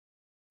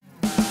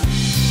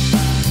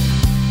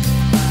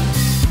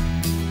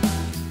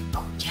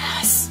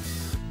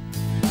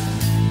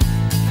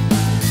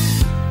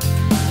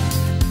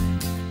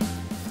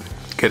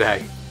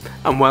G'day,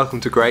 and welcome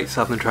to Great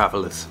Southern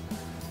Travellers.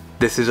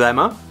 This is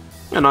Emma,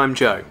 and I'm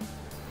Joe.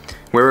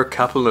 We're a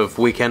couple of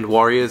weekend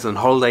warriors and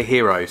holiday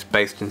heroes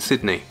based in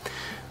Sydney,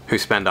 who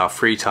spend our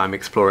free time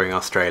exploring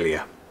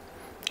Australia.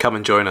 Come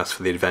and join us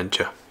for the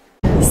adventure.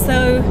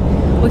 So,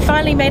 we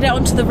finally made it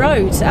onto the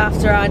road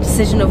after our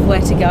decision of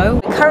where to go.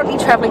 We're currently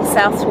travelling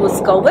south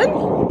towards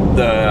Goulburn.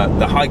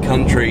 The high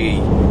country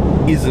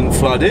isn't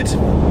flooded.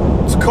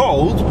 It's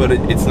cold, but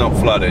it's not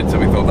flooded, so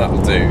we thought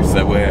that'll do.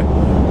 So we're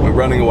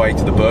running away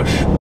to the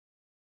bush.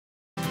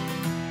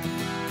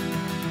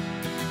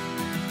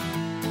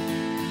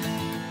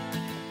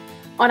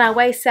 On our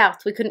way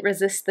south, we couldn't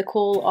resist the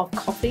call of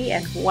coffee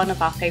and one of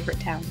our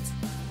favourite towns.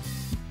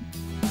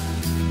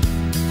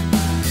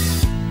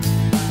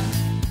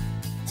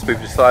 So we've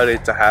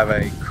decided to have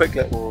a quick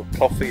little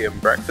coffee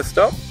and breakfast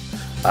stop.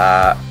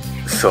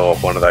 Saw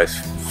one of those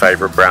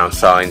favourite brown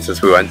signs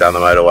as we went down the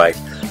motorway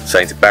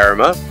saying to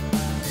Berrima.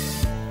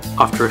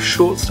 After a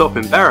short stop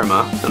in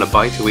Berrima and a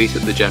bite to eat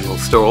at the general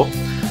store,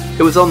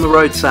 it was on the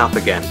road south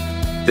again,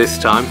 this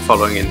time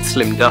following in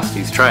Slim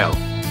Dusty's trail,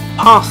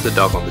 past the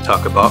dog on the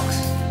tucker box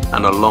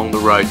and along the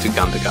road to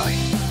Gundagai.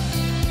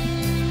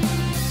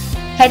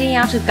 Heading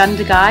out of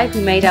Gundagai,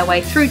 we made our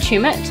way through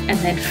Tumut and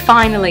then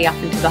finally up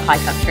into the high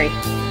country.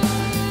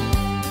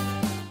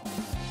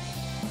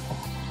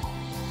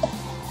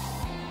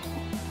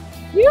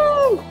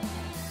 Yo!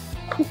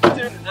 I'm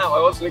doing it now,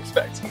 I wasn't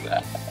expecting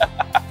that.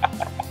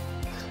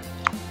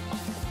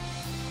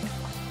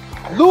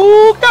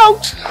 Look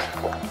out!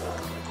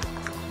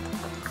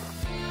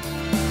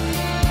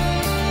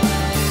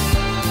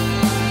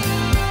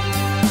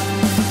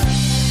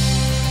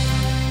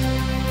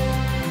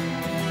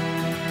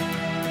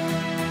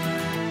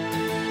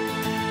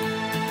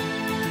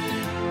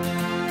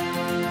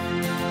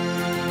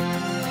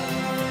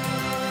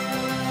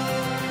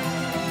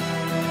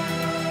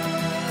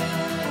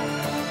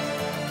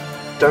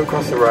 Don't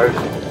cross the road.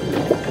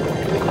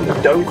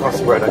 Don't cross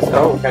the road. I said,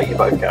 oh, okay, you're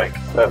both going.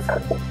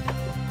 Perfect.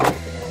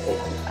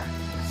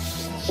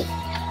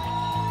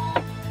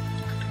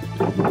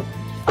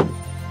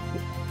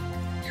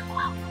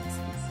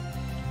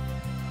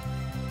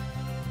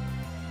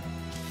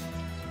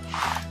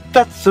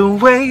 That's the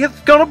way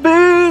it's gonna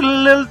be,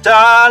 little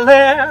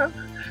darling.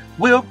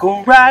 We'll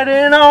go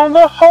riding on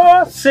the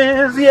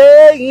horses,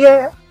 yeah,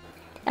 yeah.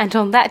 And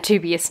on that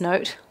dubious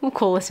note, we'll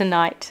call it a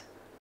night.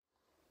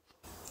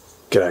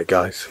 G'day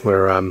guys,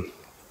 we're on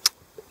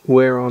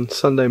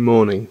Sunday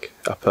morning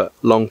up at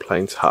Long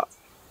Plains Hut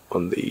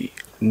on the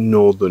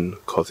northern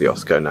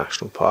Kosciuszko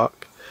National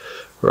Park.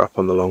 We're up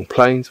on the Long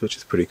Plains, which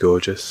is pretty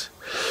gorgeous.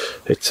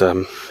 It's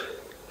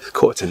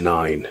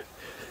 8:45,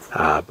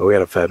 but we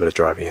had a fair bit of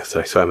driving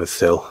yesterday, so Emma's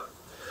still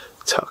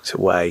tucked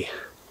away,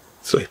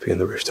 sleeping in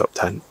the rooftop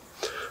tent.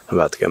 I'm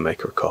about to go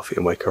make her a coffee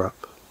and wake her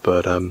up,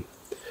 but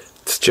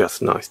it's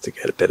just nice to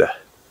get a bit of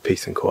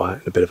peace and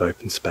quiet and a bit of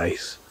open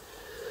space.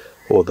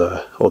 All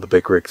the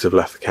big rigs have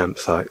left the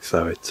campsite,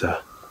 so it's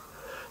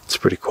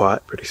pretty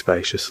quiet, pretty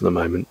spacious at the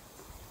moment.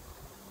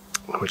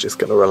 We're just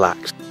going to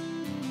relax.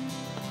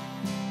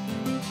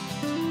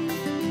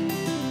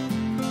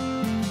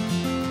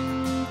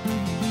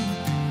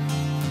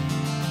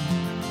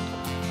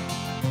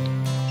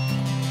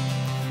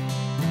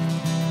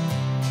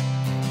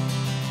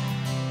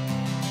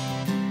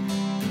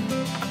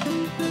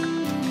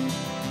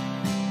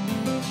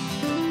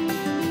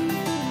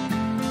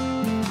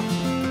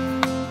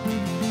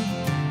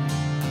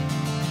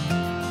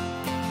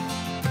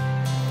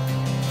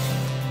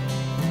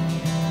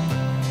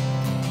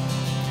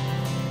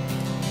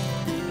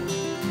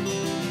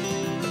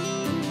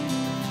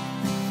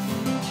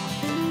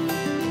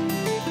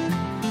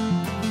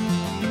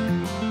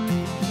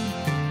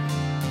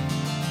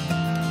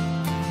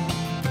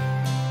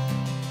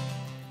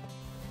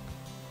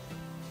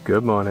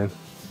 Good morning.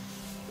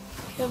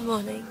 Good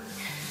morning.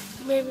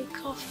 You made me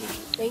coffee.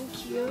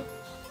 Thank you.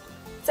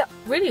 Is that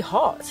really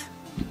hot?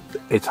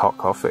 It's hot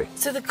coffee.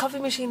 So the coffee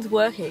machine's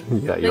working?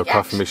 Yeah, your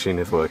coffee machine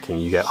is working.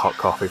 You get hot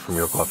coffee from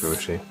your coffee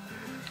machine.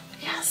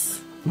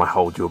 Yes. My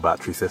whole dual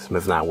battery system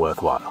is now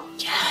worthwhile.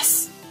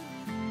 Yes.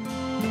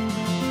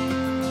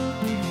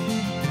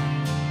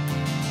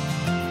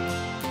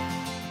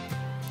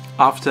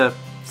 After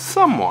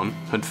someone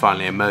had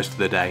finally had most of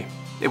the day,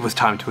 it was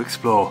time to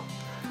explore.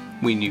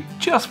 We knew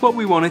just what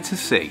we wanted to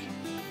see.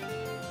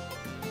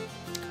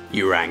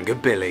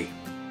 Urangabilly.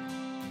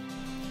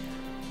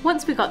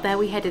 Once we got there,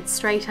 we headed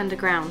straight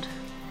underground.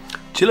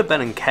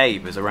 Chillabennan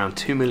Cave is around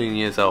 2 million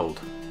years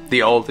old,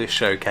 the oldest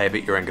show cave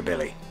at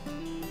Urangabilly.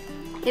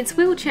 It's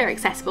wheelchair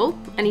accessible,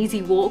 an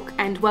easy walk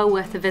and well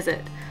worth a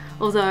visit,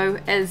 although,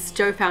 as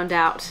Joe found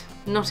out,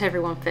 not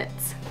everyone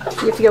fits.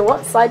 You have to go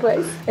what?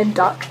 Sideways and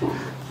duck.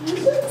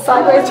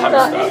 Sideways and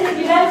duck.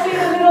 You don't see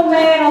the little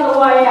man on the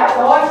way out,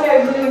 so I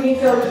go blue, you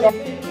go down.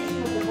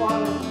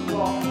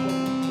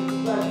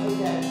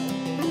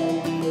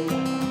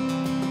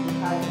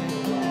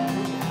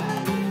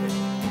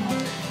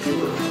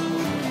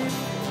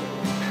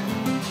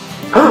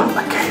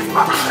 A cave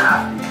monster.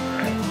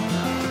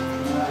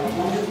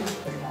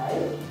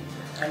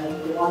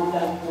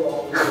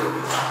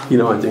 You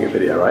know I'm doing a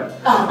video, right?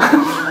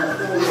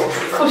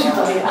 Of course you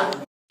probably are.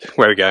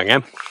 Where are we going,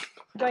 Em?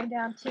 Going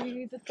down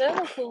to the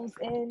thermal pools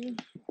in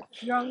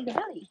Yeronga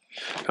Valley.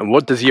 And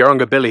what does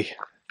Yeronga Billy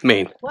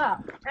mean?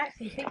 Well,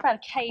 actually, think about a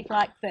cave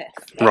like this.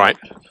 Right.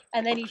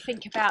 And then you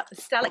think about the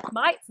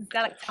stalagmites and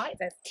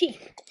stalactites as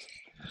teeth.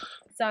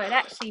 So it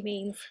actually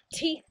means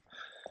teeth,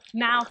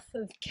 mouth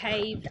of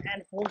cave,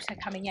 and water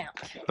coming out.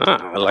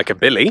 Ah, like a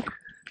billy?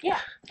 Yeah.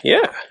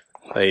 Yeah,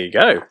 there you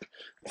go.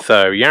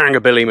 So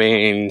Yeronga Billy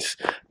means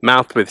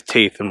mouth with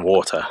teeth and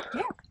water.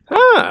 Yeah.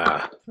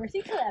 Ah,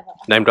 Pretty clever.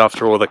 named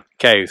after all the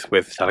caves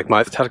with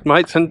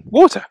stalagmites, and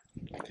water.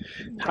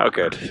 How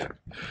good.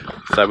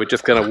 So we're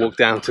just going to walk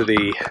down to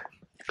the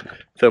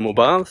thermal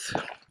baths.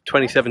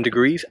 27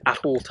 degrees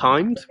at all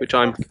times, which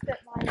I'm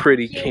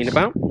pretty keen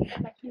about.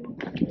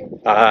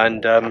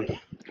 And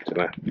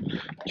gonna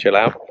chill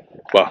out.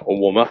 Well, or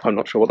warm up, I'm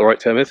not sure what the right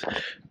term is.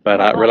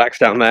 But relax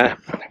down there,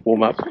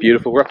 warm up.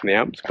 Beautiful, we're up in the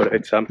Alps, but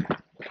it's not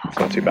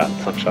too bad,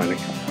 the sun's shining.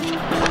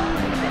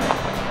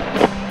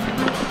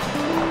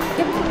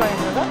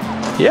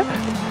 Yeah,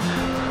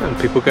 and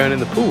people going in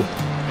the pool.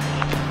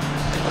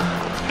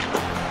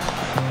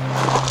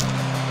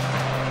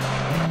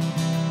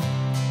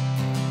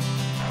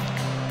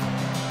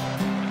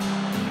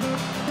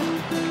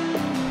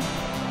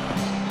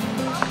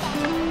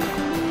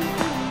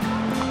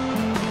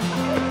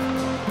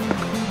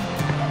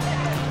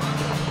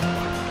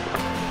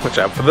 Watch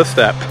out for the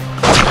step.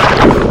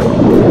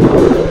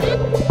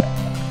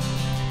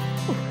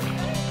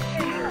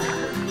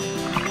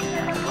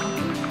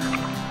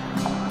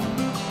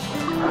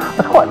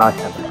 That's quite a nice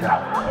temperature.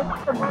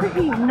 It's a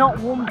pretty not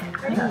warm.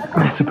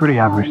 It's a pretty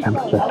average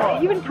temperature.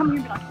 You wouldn't come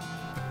here like.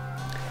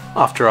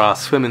 After our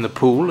swim in the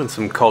pool and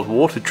some cold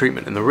water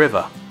treatment in the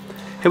river,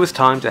 it was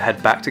time to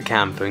head back to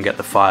camp and get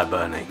the fire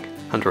burning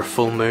under a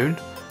full moon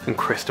and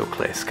crystal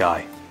clear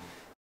sky.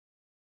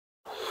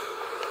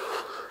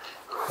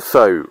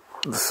 So,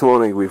 this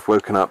morning we've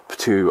woken up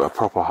to a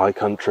proper high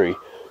country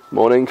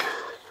morning.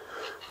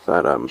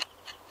 That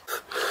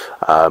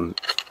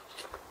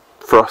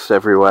frost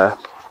everywhere.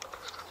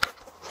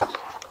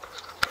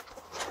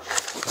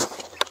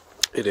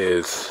 It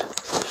is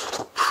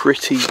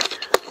pretty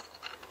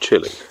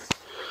chilly.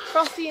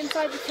 Frosty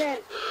inside the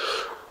tent.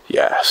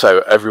 Yeah,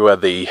 so everywhere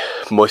the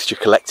moisture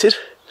collected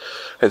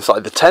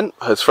inside the tent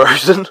has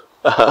frozen.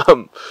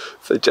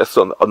 So just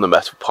on the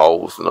metal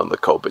poles and on the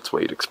cold bits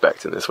where you'd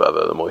expect in this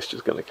weather, the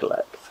moisture's going to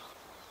collect.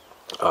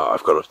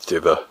 I've got to do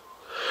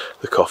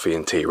the coffee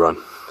and tea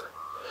run,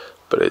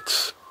 but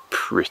it's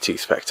pretty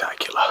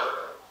spectacular.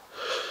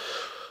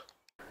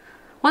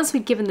 Once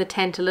we'd given the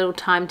tent a little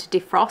time to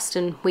defrost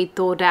and we'd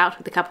thawed out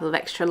with a couple of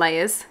extra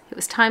layers, it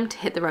was time to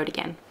hit the road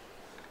again.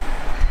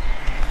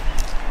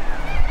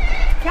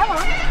 Come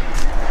on.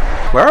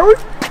 Where are we?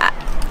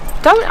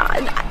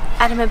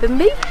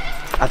 Adamabimbi?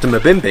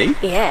 Adamabimbi?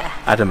 Yeah.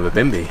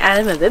 Adamabimbi.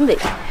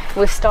 Adamabimbi.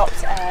 We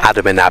stopped.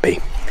 Adam and Abby.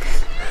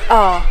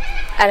 Oh,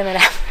 Adam and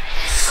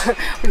Abby.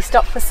 We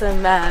stopped for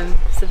some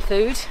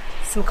food,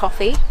 some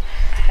coffee.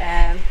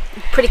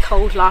 Pretty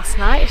cold last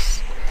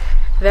night.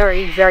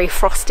 Very, very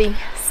frosty.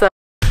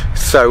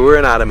 So we're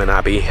in Adam and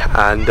Abby,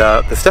 and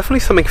there's definitely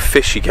something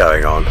fishy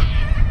going on.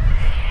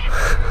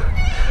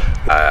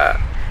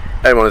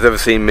 Anyone who's ever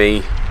seen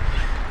me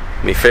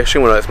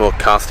fishing, well, it's more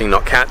casting,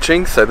 not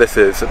catching. So this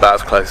is about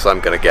as close as I'm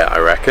going to get, I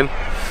reckon.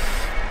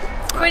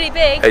 Pretty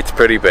big. It's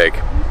pretty big.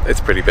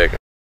 It's pretty big.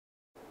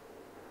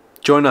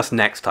 Join us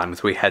next time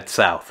as we head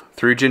south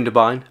through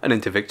Jindabyne and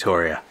into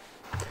Victoria.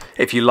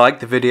 If you liked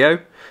the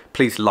video,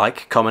 please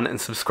like, comment and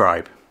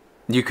subscribe.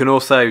 You can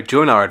also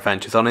join our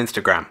adventures on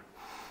Instagram.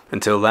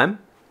 Until then,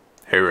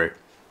 hooroo.